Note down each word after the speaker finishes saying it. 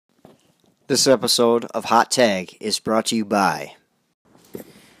This episode of Hot Tag is brought to you by...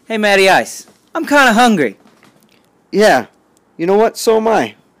 Hey, Matty Ice, I'm kind of hungry. Yeah, you know what? So am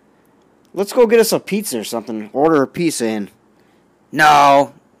I. Let's go get us a pizza or something. Order a pizza in.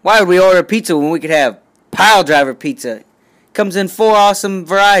 No, why would we order pizza when we could have Pile Driver Pizza? Comes in 4 awesome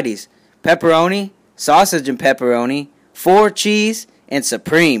varieties. Pepperoni, sausage and pepperoni, 4 cheese, and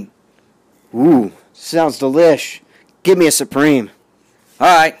supreme. Ooh, sounds delish. Give me a supreme.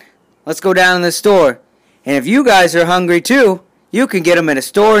 Alright, let's go down to the store. And if you guys are hungry too, you can get them at a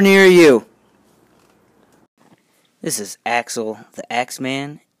store near you. This is Axel, the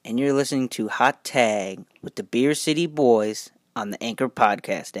Axeman, and you're listening to Hot Tag with the Beer City Boys on the Anchor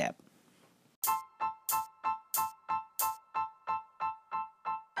Podcast app.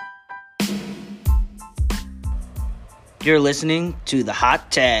 You're listening to the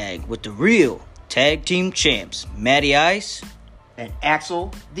Hot Tag with the real tag team champs, Matty Ice And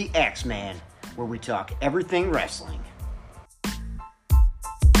Axel, the Axeman, where we talk everything wrestling.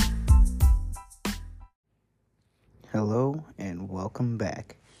 Hello and welcome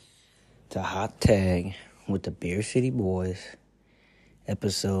back to Hot Tag with the Beer City Boys,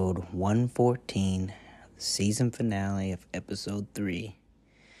 episode 114, season finale of episode 3.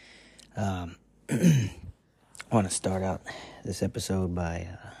 I want to start out this episode by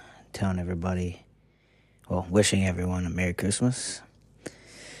telling everybody, wishing everyone a Merry Christmas.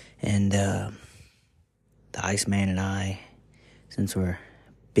 And the Iceman and I, since we're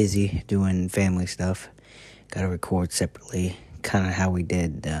busy doing family stuff, got to record separately, kind of how we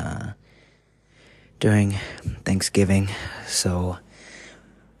did during Thanksgiving. So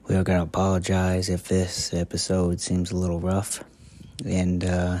we are going to apologize if this episode seems a little rough. And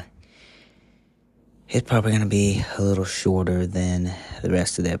it's probably going to be a little shorter than the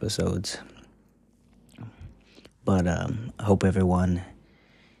rest of the episodes. But I hope everyone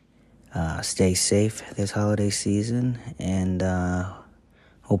stays safe this holiday season, and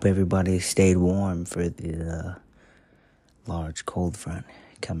hope everybody stayed warm for the large cold front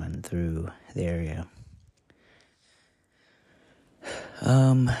coming through the area.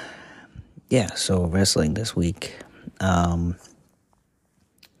 So wrestling this week.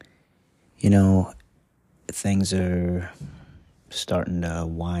 Things are starting to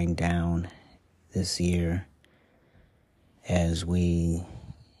wind down this year as we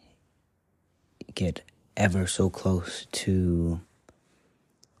get ever so close to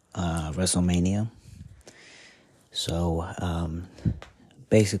WrestleMania. So,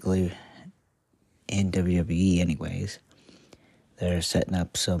 basically, in WWE anyways, they're setting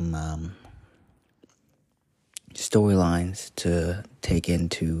up some storylines to take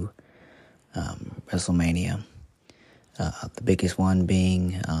into WrestleMania. The biggest one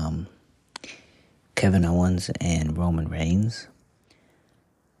being Kevin Owens and Roman Reigns.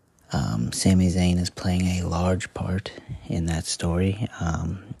 Sami Zayn is playing a large part in that story.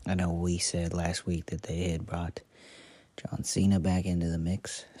 I know we said last week that they had brought John Cena back into the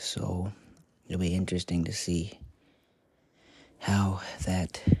mix, so it'll be interesting to see how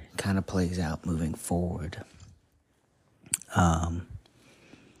that kind of plays out moving forward.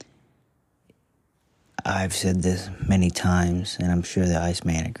 I've said this many times, and I'm sure the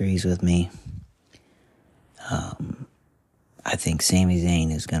Iceman agrees with me. I think Sami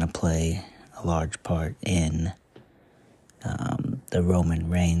Zayn is going to play a large part in the Roman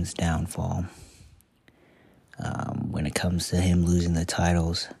Reigns downfall. When it comes to him losing the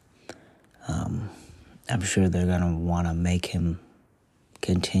titles, I'm sure they're going to want to make him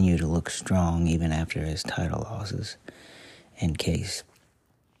continue to look strong even after his title losses, in case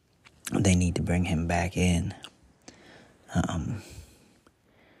they need to bring him back in.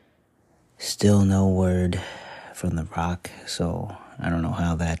 Still no word from The Rock, so I don't know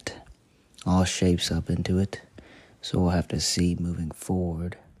how that all shapes up into it. So we'll have to see moving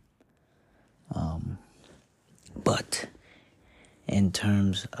forward. But in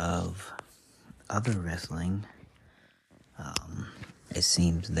terms of other wrestling, it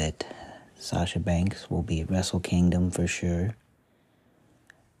seems that Sasha Banks will be at Wrestle Kingdom for sure.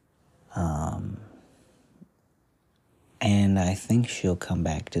 And I think she'll come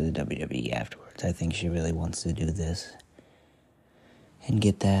back to the WWE afterwards. I think she really wants to do this and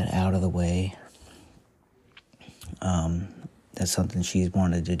get that out of the way. That's something she's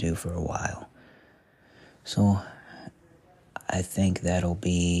wanted to do for a while. So I think that'll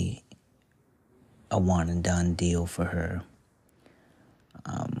be a one and done deal for her.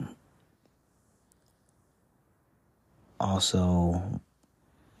 Also,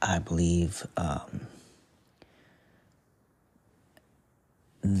 I believe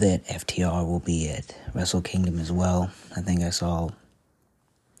that FTR will be at Wrestle Kingdom as well. I think I saw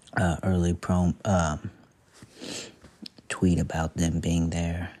early tweet about them being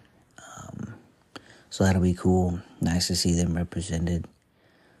there. So that'll be cool. Nice to see them represented,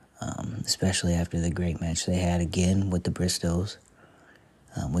 especially after the great match they had again with the Briscoes.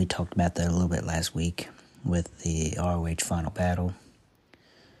 We talked about that a little bit last week with the ROH Final Battle,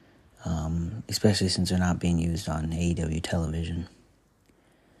 especially since they're not being used on AEW television.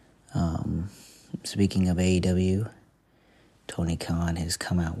 Speaking of AEW, Tony Khan has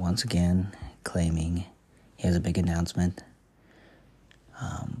come out once again claiming he has a big announcement.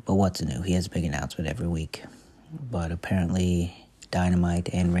 But what's new? He has a big announcement every week. But apparently Dynamite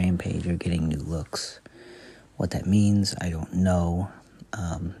and Rampage are getting new looks. What that means, I don't know.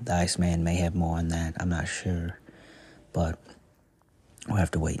 The Iceman may have more on that. I'm not sure. But we'll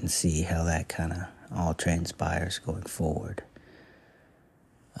have to wait and see how that kind of all transpires going forward.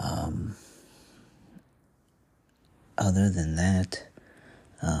 Other than that,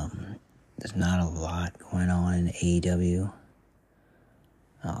 there's not a lot going on in AEW.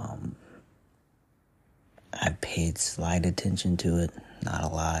 I've paid slight attention to it, not a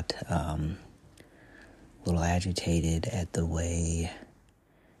lot. A little agitated at the way,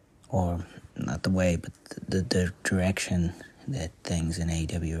 or not the way, but the direction that things in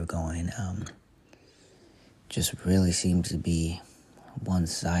AEW are going. Just really seems to be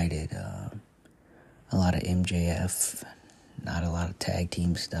one-sided. A lot of MJF, not a lot of tag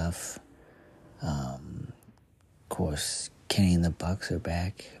team stuff. Of course, Kenny and the Bucks are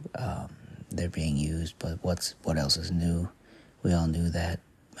back. They're being used, but what else is new? We all knew that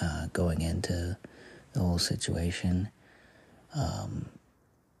going into the whole situation.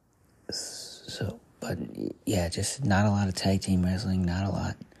 But yeah, just not a lot of tag team wrestling, not a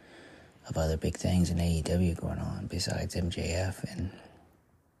lot of other big things in AEW going on besides MJF and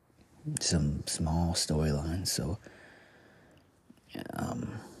some small storylines. So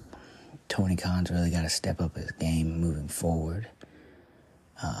Tony Khan's really got to step up his game moving forward.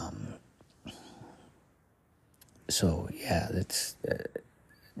 So yeah, that's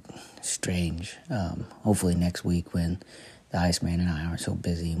strange. Hopefully next week when the Iceman and I aren't so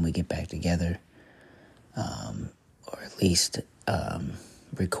busy and we get back together, or at least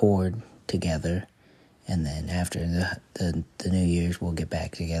record together, and then after the New Year's we'll get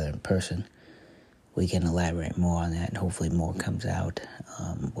back together in person. We can elaborate more on that, and hopefully more comes out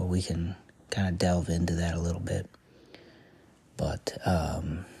where we can kind of delve into that a little bit. But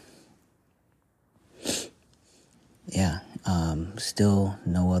yeah, still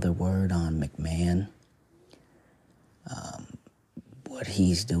no other word on McMahon. What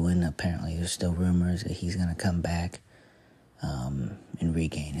he's doing, apparently there's still rumors that he's going to come back and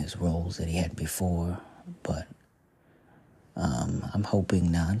regain his roles that he had before, but I'm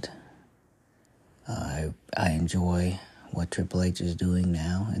hoping not. I enjoy what Triple H is doing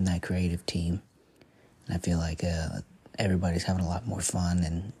now in that creative team, and I feel like everybody's having a lot more fun,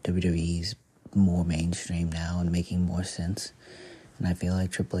 and WWE's more mainstream now and making more sense, and I feel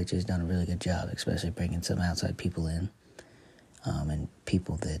like Triple H has done a really good job, especially bringing some outside people in, and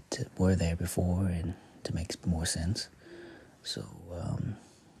people that were there before, and to make more sense. So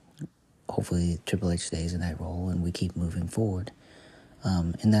hopefully Triple H stays in that role and we keep moving forward.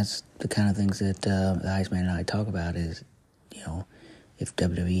 And that's the kind of things that the Iceman and I talk about is, you know, if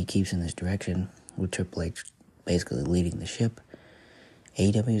WWE keeps in this direction with Triple H basically leading the ship,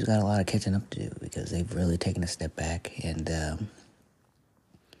 AEW's got a lot of catching up to do because they've really taken a step back, and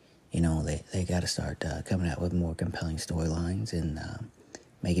you know, they got to start coming out with more compelling storylines and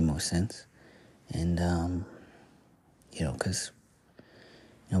making more sense. And you know, because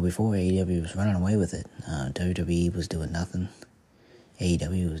you know, before AEW was running away with it, WWE was doing nothing,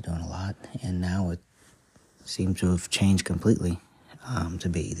 AEW was doing a lot, and now it seems to have changed completely to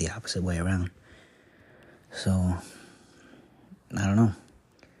be the opposite way around. So I don't know.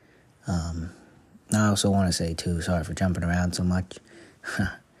 I also want to say, too, sorry for jumping around so much.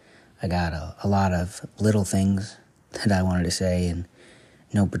 I got a lot of little things that I wanted to say in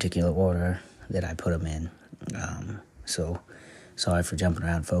no particular order that I put them in. So sorry for jumping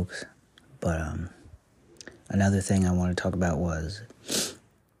around, folks. But another thing I want to talk about was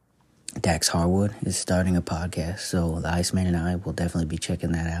Dax Harwood is starting a podcast, so the Iceman and I will definitely be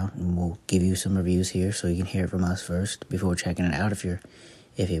checking that out, and we'll give you some reviews here so you can hear it from us first before checking it out if you're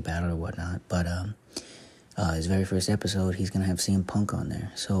iffy about it or whatnot. But his very first episode, he's going to have CM Punk on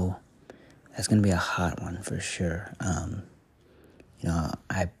there, so that's going to be a hot one for sure. You know,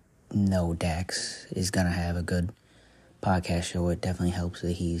 I know Dax is going to have a good podcast show. It definitely helps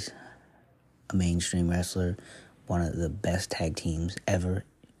that he's a mainstream wrestler, one of the best tag teams ever,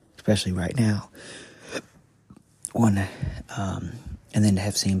 especially right now. One And then to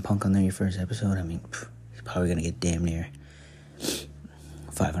have CM Punk on there your first episode, I mean, he's probably going to get damn near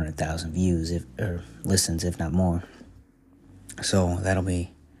 500,000 views or listens, if not more. So that'll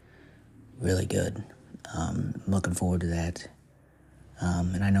be really good. Looking forward to that.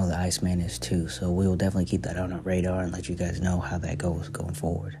 And I know the Iceman is too, so we will definitely keep that on our radar and let you guys know how that goes going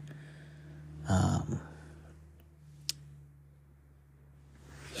forward.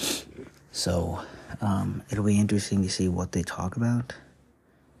 So it'll be interesting to see what they talk about.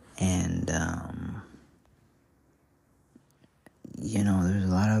 And there's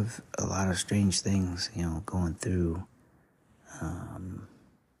a lot of strange things, going through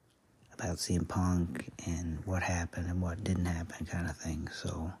about CM Punk and what happened and what didn't happen, kind of thing.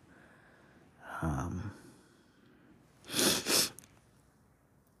 So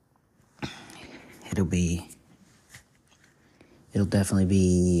it'll definitely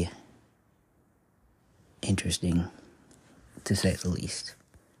be interesting, to say the least.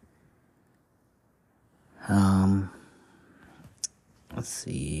 Let's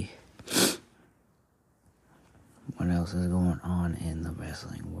see. What else is going on in the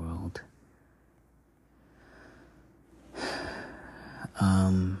wrestling world?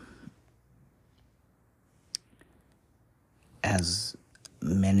 As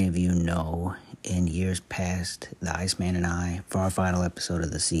many of you know, in years past, the Iceman and I, for our final episode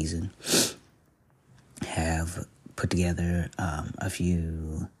of the season, have put together a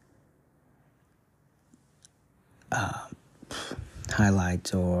few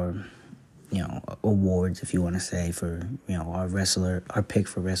highlights or awards, if you want to say, for our pick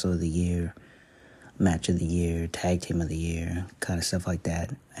for wrestler of the year, match of the year, tag team of the year, kind of stuff like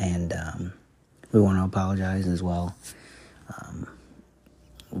that. And we want to apologize as well.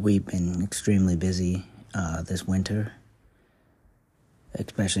 We've been extremely busy this winter,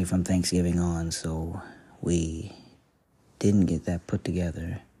 especially from Thanksgiving on, so we didn't get that put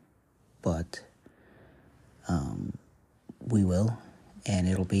together, but we will, and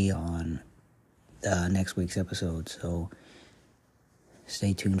it'll be on next week's episode, so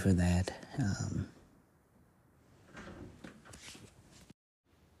stay tuned for that.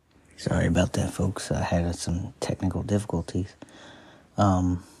 Sorry about that, folks. I had some technical difficulties.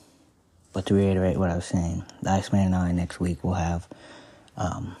 But to reiterate what I was saying, the Iceman and I next week will have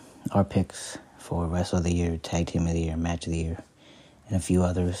our picks for Wrestler of the Year, Tag Team of the Year, Match of the Year, and a few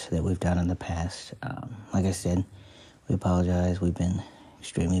others that we've done in the past. Like I said, we apologize. We've been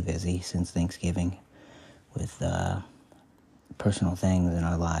extremely busy since Thanksgiving with personal things in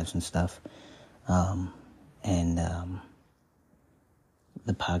our lives and stuff. And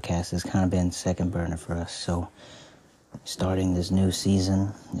the podcast has kind of been second burner for us. So starting this new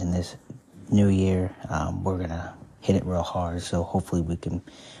season and this new year, we're going to hit it real hard. So hopefully we can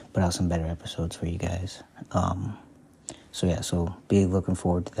put out some better episodes for you guys. So be looking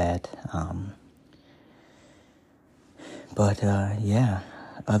forward to that.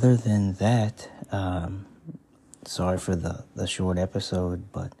 Other than that, sorry for the short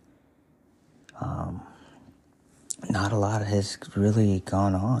episode, but not a lot has really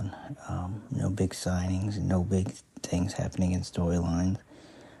gone on. No big signings, no big things happening in storylines.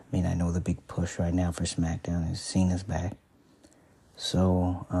 I mean, I know the big push right now for SmackDown is Cena's back.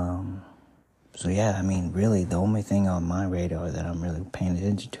 So yeah, I mean, really, the only thing on my radar that I'm really paying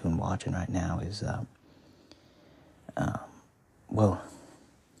attention to and watching right now is,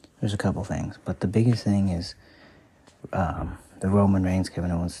 there's a couple things, but the biggest thing is the Roman Reigns,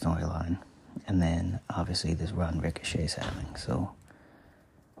 Kevin Owens storyline, and then obviously this run Ricochet's having. So,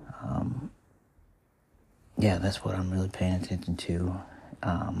 that's what I'm really paying attention to.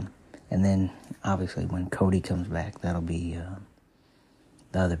 And then obviously when Cody comes back, that'll be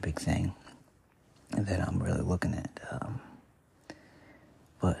the other big thing that I'm really looking at.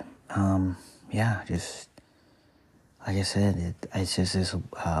 Just like I said, it's just this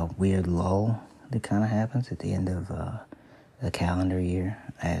weird lull that kind of happens at the end of the calendar year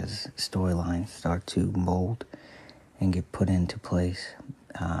as storylines start to mold and get put into place,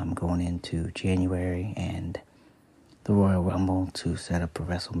 going into January and the Royal Rumble to set up for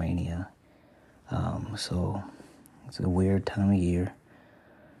WrestleMania. So it's a weird time of year,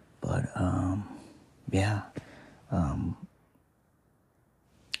 but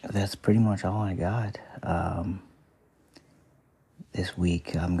that's pretty much all I got. This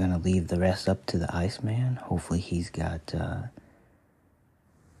week, I'm going to leave the rest up to the Iceman. Hopefully he's got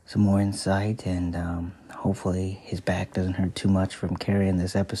some more insight, and hopefully his back doesn't hurt too much from carrying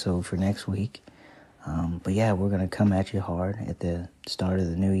this episode for next week. We're going to come at you hard at the start of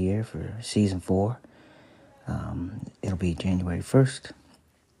the new year for Season 4. It'll be January 1st,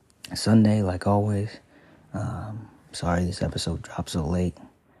 Sunday, like always. sorry this episode dropped so late.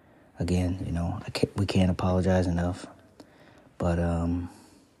 Again, we can't apologize enough. But,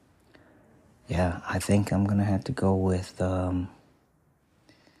 yeah, I think I'm going to have to go with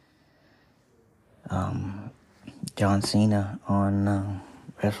John Cena on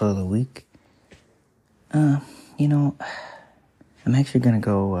Wrestler of the Week. I'm actually going to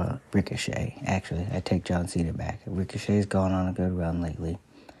go Ricochet. Actually, I take John Cena back. Ricochet's gone on a good run lately.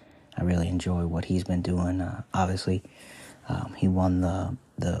 I really enjoy what he's been doing. Obviously, he won the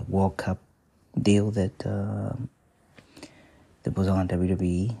World Cup deal that was on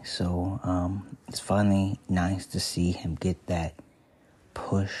WWE. So it's finally nice to see him get that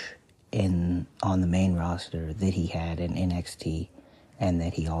push on the main roster that he had in NXT and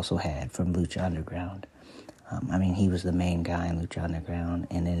that he also had from Lucha Underground. He was the main guy in Lucha Underground,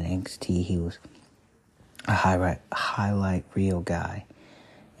 and in NXT he was a highlight reel guy.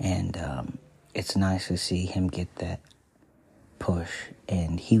 And it's nice to see him get that push.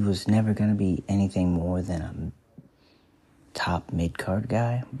 And he was never going to be anything more than a top mid-card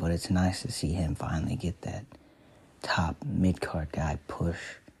guy, but it's nice to see him finally get that top mid-card guy push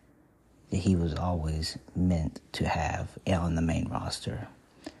that he was always meant to have on the main roster.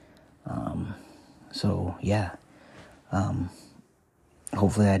 So, yeah.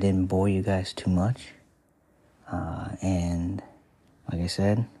 Hopefully I didn't bore you guys too much. And like I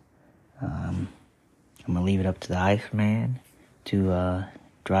said, I'm going to leave it up to the Iceman to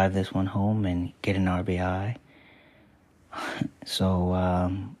drive this one home and get an RBI.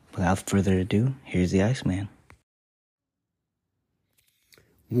 So, without further ado, here's the Iceman.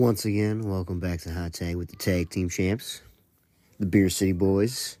 Once again, welcome back to Hot Tag with the Tag Team Champs, the Beer City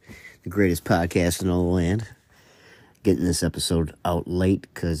Boys, the greatest podcast in all the land. Getting this episode out late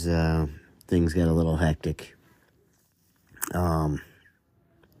because things got a little hectic.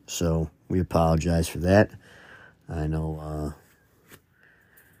 So we apologize for that. I know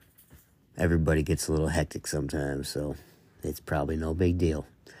everybody gets a little hectic sometimes, so it's probably no big deal.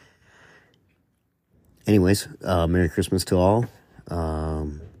 Anyways, Merry Christmas to all.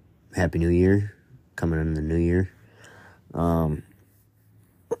 Happy New Year. Coming in the new year.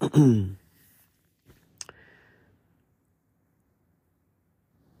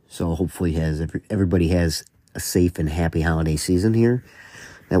 So hopefully everybody has a safe and happy holiday season here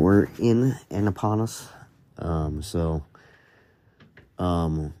that we're in and upon us.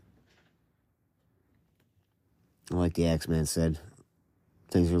 Like the Axeman said,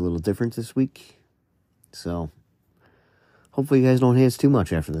 things are a little different this week. So hopefully you guys don't hate us too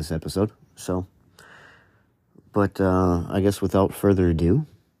much after this episode. But I guess without further ado,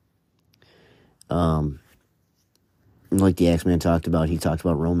 like the Axeman talked about, he talked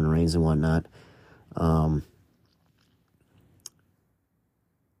about Roman Reigns and whatnot. I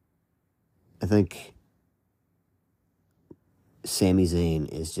think Sami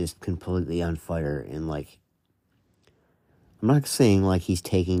Zayn is just completely on fire, and like, I'm not saying like he's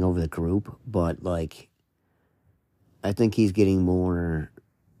taking over the group, but like, I think he's getting more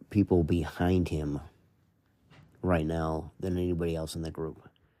people behind him right now than anybody else in the group.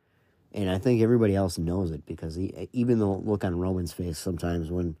 And I think everybody else knows it, because even the look on Roman's face sometimes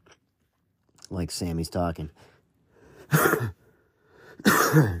when, like, Sammy's talking.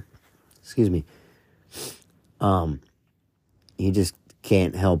 Excuse me. He just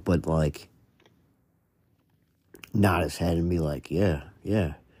can't help but, like, nod his head and be like, yeah.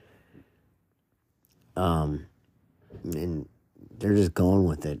 And they're just going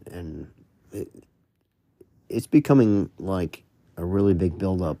with it. And it's becoming, like, a really big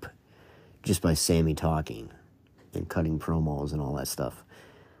build-up just by Sammy talking and cutting promos and all that stuff.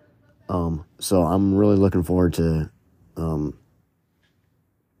 So I'm really looking forward to the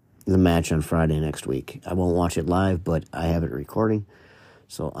match on Friday next week. I won't watch it live, but I have it recording,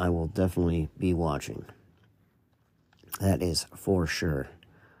 so I will definitely be watching. That is for sure.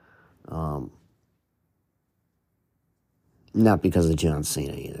 Not because of John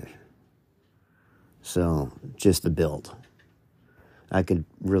Cena either. So, just the build. I could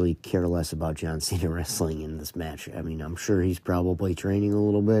really care less about John Cena wrestling in this match. I mean, I'm sure he's probably training a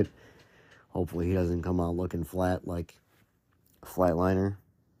little bit. Hopefully he doesn't come out looking flat like a flatliner.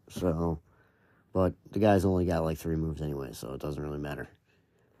 So, but the guy's only got like 3 moves anyway, so it doesn't really matter.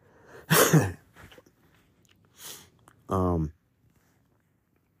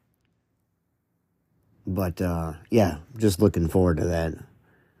 But yeah, just looking forward to that.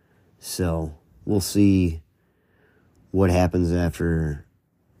 So, we'll see what happens after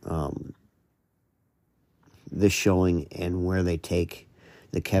this showing and where they take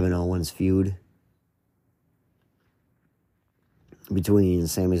the Kevin Owens feud between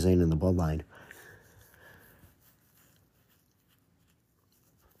Sami Zayn and the Bloodline.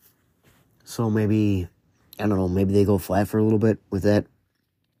 So maybe, I don't know, maybe they go flat for a little bit with that.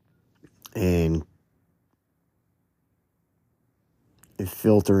 And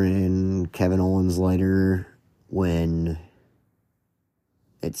filter in Kevin Owens later when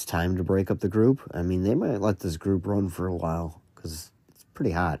it's time to break up the group. I mean, they might let this group run for a while because it's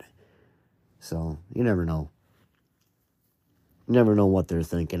pretty hot. So, you never know. You never know what they're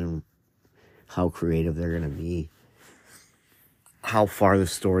thinking and how creative they're going to be. How far the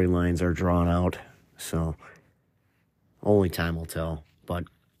storylines are drawn out. So, only time will tell. But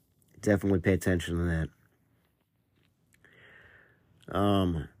definitely pay attention to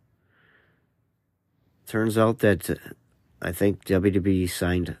that. Turns out that I think WWE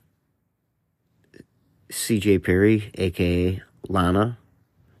signed CJ Perry, aka Lana,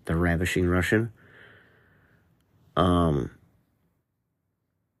 the Ravishing Russian. Or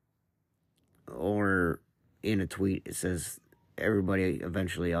in a tweet it says everybody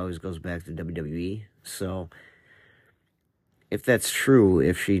eventually always goes back to WWE. So if that's true,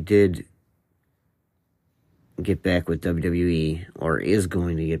 if she did get back with WWE or is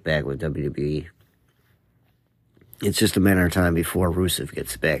going to get back with WWE, it's just a matter of time before Rusev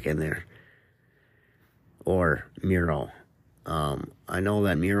gets back in there. Or Miro. I know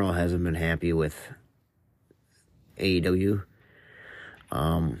that Miro hasn't been happy with AEW.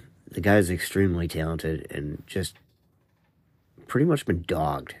 The guy's extremely talented and just pretty much been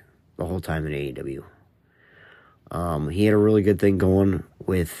dogged the whole time in AEW. He had a really good thing going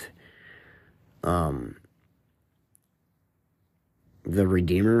with the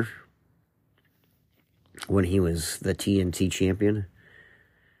Redeemer when he was the TNT champion.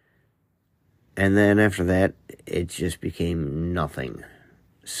 And then after that, it just became nothing.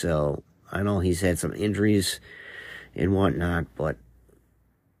 So, I know he's had some injuries and whatnot, but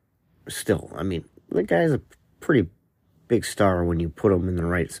still, I mean, the guy's a pretty big star when you put him in the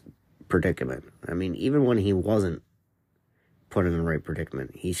right predicament. I mean, even when he wasn't put in the right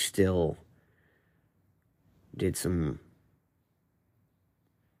predicament, he still did some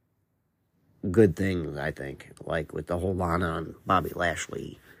good things, I think. Like with the whole Lana and Bobby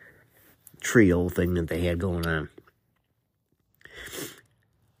Lashley trio thing that they had going on.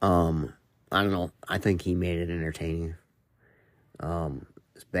 I don't know. I think he made it entertaining.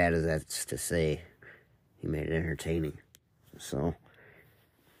 As bad as that's to say, he made it entertaining. So,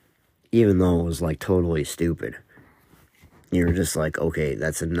 even though it was like totally stupid, you're just like, okay,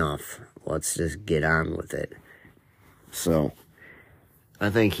 that's enough. Let's just get on with it. So,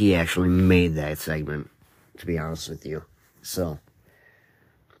 I think he actually made that segment, to be honest with you. So,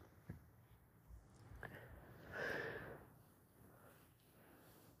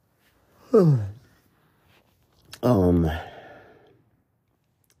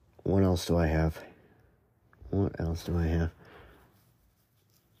 what else do I have?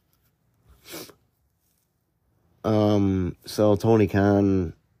 So Tony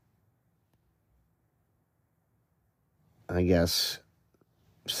Khan, I guess,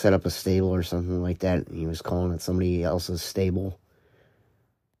 set up a stable or something like that. He was calling it somebody else's stable.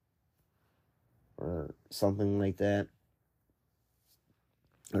 Or something like that.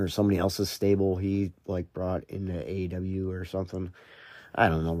 Or somebody else's stable he, like, brought into AEW or something. I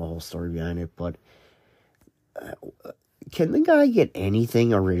don't know the whole story behind it, but can the guy get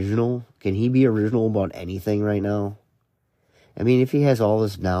anything original? Can he be original about anything right now? I mean, if he has all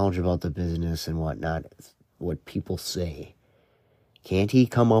this knowledge about the business and whatnot, what people say, can't he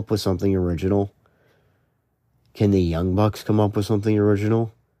come up with something original? Can the Young Bucks come up with something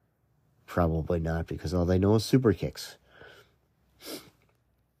original? Probably not, because all they know is super kicks.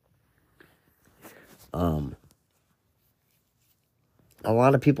 A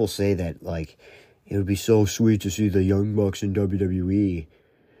lot of people say that, like, it would be so sweet to see the Young Bucks in WWE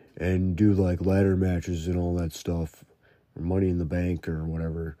and do, like, ladder matches and all that stuff, or Money in the Bank or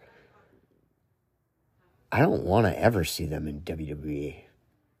whatever. I don't want to ever see them in WWE.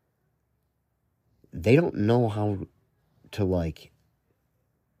 They don't know how to, like,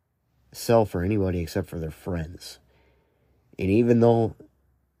 sell for anybody except for their friends. And even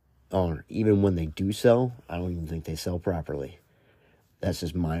when they do sell, I don't even think they sell properly. That's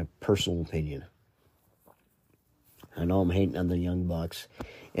just my personal opinion. I know I'm hating on the Young Bucks.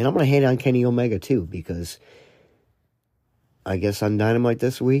 And I'm going to hate on Kenny Omega too, because I guess on Dynamite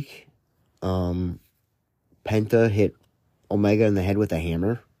this week, Penta hit Omega in the head with a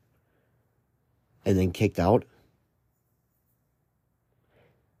hammer and then kicked out.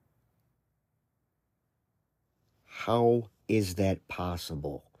 How is that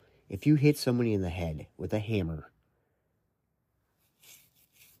possible? If you hit somebody in the head with a hammer,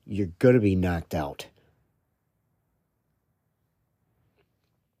 you're going to be knocked out.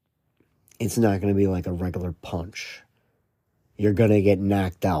 It's not going to be like a regular punch. You're going to get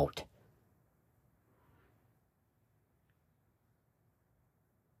knocked out.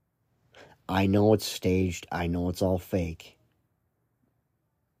 I know it's staged. I know it's all fake.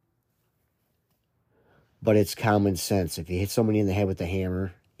 But it's common sense. If you hit somebody in the head with a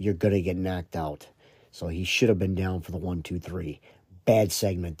hammer, you're going to get knocked out. So he should have been down for the 1, 2, 3. Bad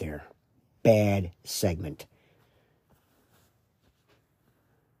segment there. Bad segment.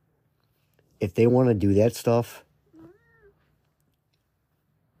 If they want to do that stuff,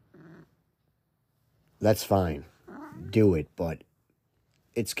 that's fine. Do it, but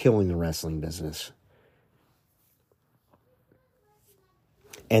it's killing the wrestling business.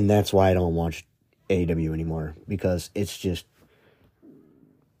 And that's why I don't watch AEW anymore, because it's just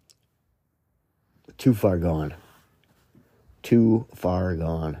too far gone. Too far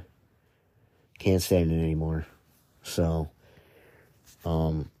gone. Can't stand it anymore. So,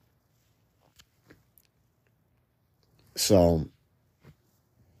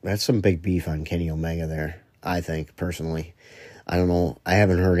 that's some big beef on Kenny Omega there, I think, personally. I don't know. I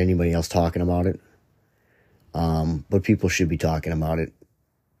haven't heard anybody else talking about it. But people should be talking about it.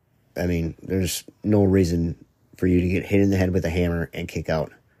 I mean, there's no reason for you to get hit in the head with a hammer and kick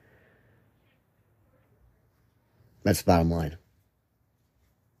out. That's the bottom line.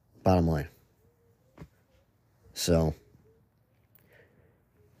 Bottom line. So,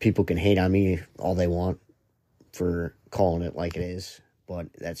 people can hate on me all they want for calling it like it is, but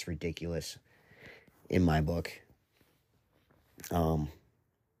that's ridiculous in my book. I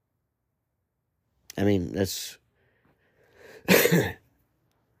mean, that's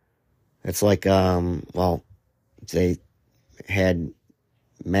it's like, well, they had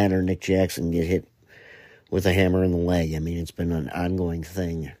Matt or Nick Jackson get hit with a hammer in the leg. I mean, it's been an ongoing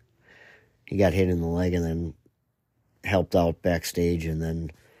thing. He got hit in the leg and then helped out backstage, and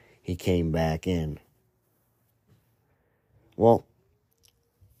then he came back in. Well,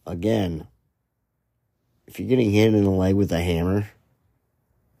 again, if you're getting hit in the leg with a hammer,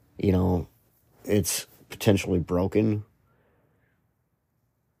 you know, it's potentially broken.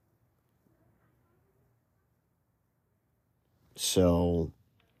 So,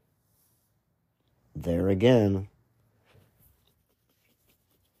 there again,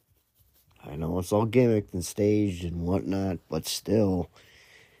 I know it's all gimmicked and staged and whatnot, but still,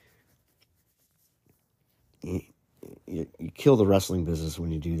 you kill the wrestling business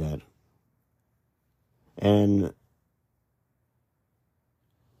when you do that. And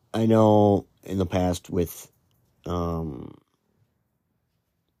I know in the past with the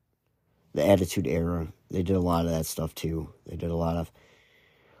Attitude Era, they did a lot of that stuff too. They did a lot of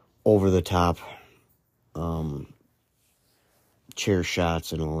over-the-top chair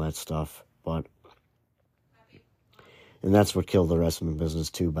shots and all that stuff. And that's what killed the wrestling business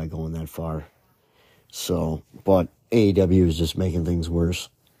too, by going that far. So, but AEW is just making things worse,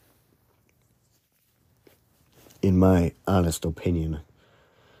 in my honest opinion.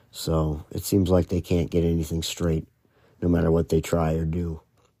 So, it seems like they can't get anything straight, no matter what they try or do,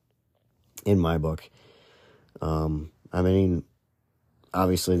 in my book. I mean,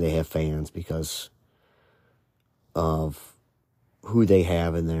 obviously they have fans because of who they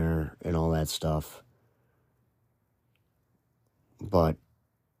have in there and all that stuff. But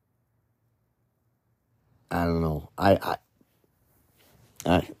I don't know. I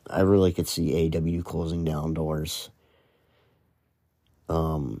really could see AEW closing down doors.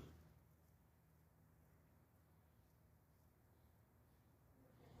 In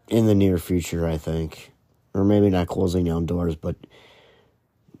the near future, I think. Or maybe not closing down doors, but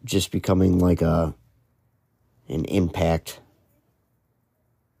just becoming like an Impact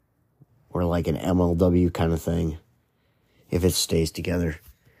or like an MLW kind of thing, if it stays together.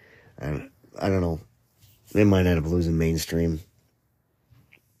 I don't know. They might end up losing mainstream.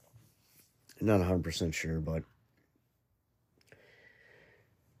 Not 100% sure, but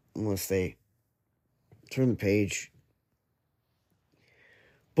unless they turn the page,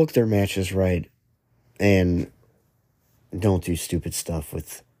 book their matches right, and don't do stupid stuff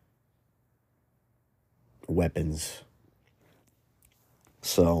with weapons.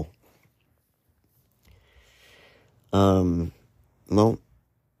 So, well,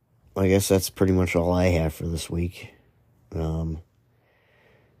 I guess that's pretty much all I have for this week. I'm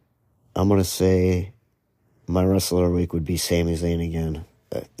gonna say my wrestler of the week would be Sami Zayn again.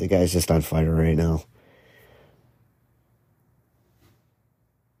 The guy's just on fire right now.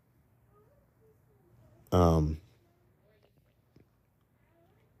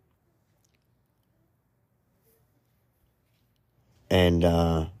 And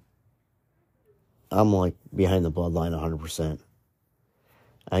I'm like behind the Bloodline 100%.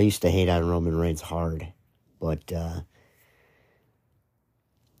 I used to hate on Roman Reigns hard, but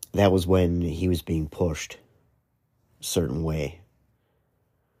that was when he was being pushed a certain way.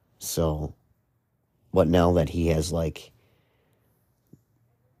 So, but now that he has, like,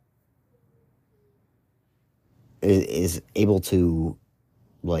 is able to,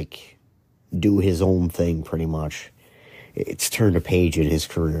 like, do his own thing pretty much, it's turned a page in his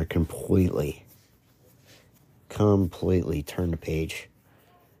career completely. Completely turned a page.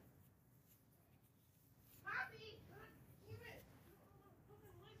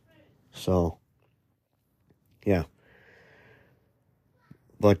 So, yeah.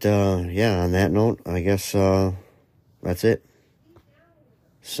 But, yeah, on that note, I guess, that's it.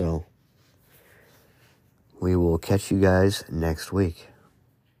 So, we will catch you guys next week.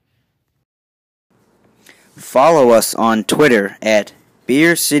 Follow us on Twitter at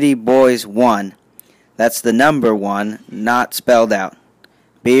Beer City Boys 1. That's the number 1, not spelled out.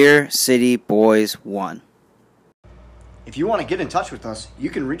 Beer City Boys 1. If you want to get in touch with us, you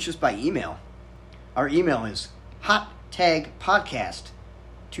can reach us by email. Our email is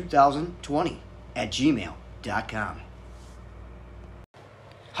hottagpodcast2020@gmail.com.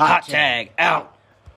 Hot tag out.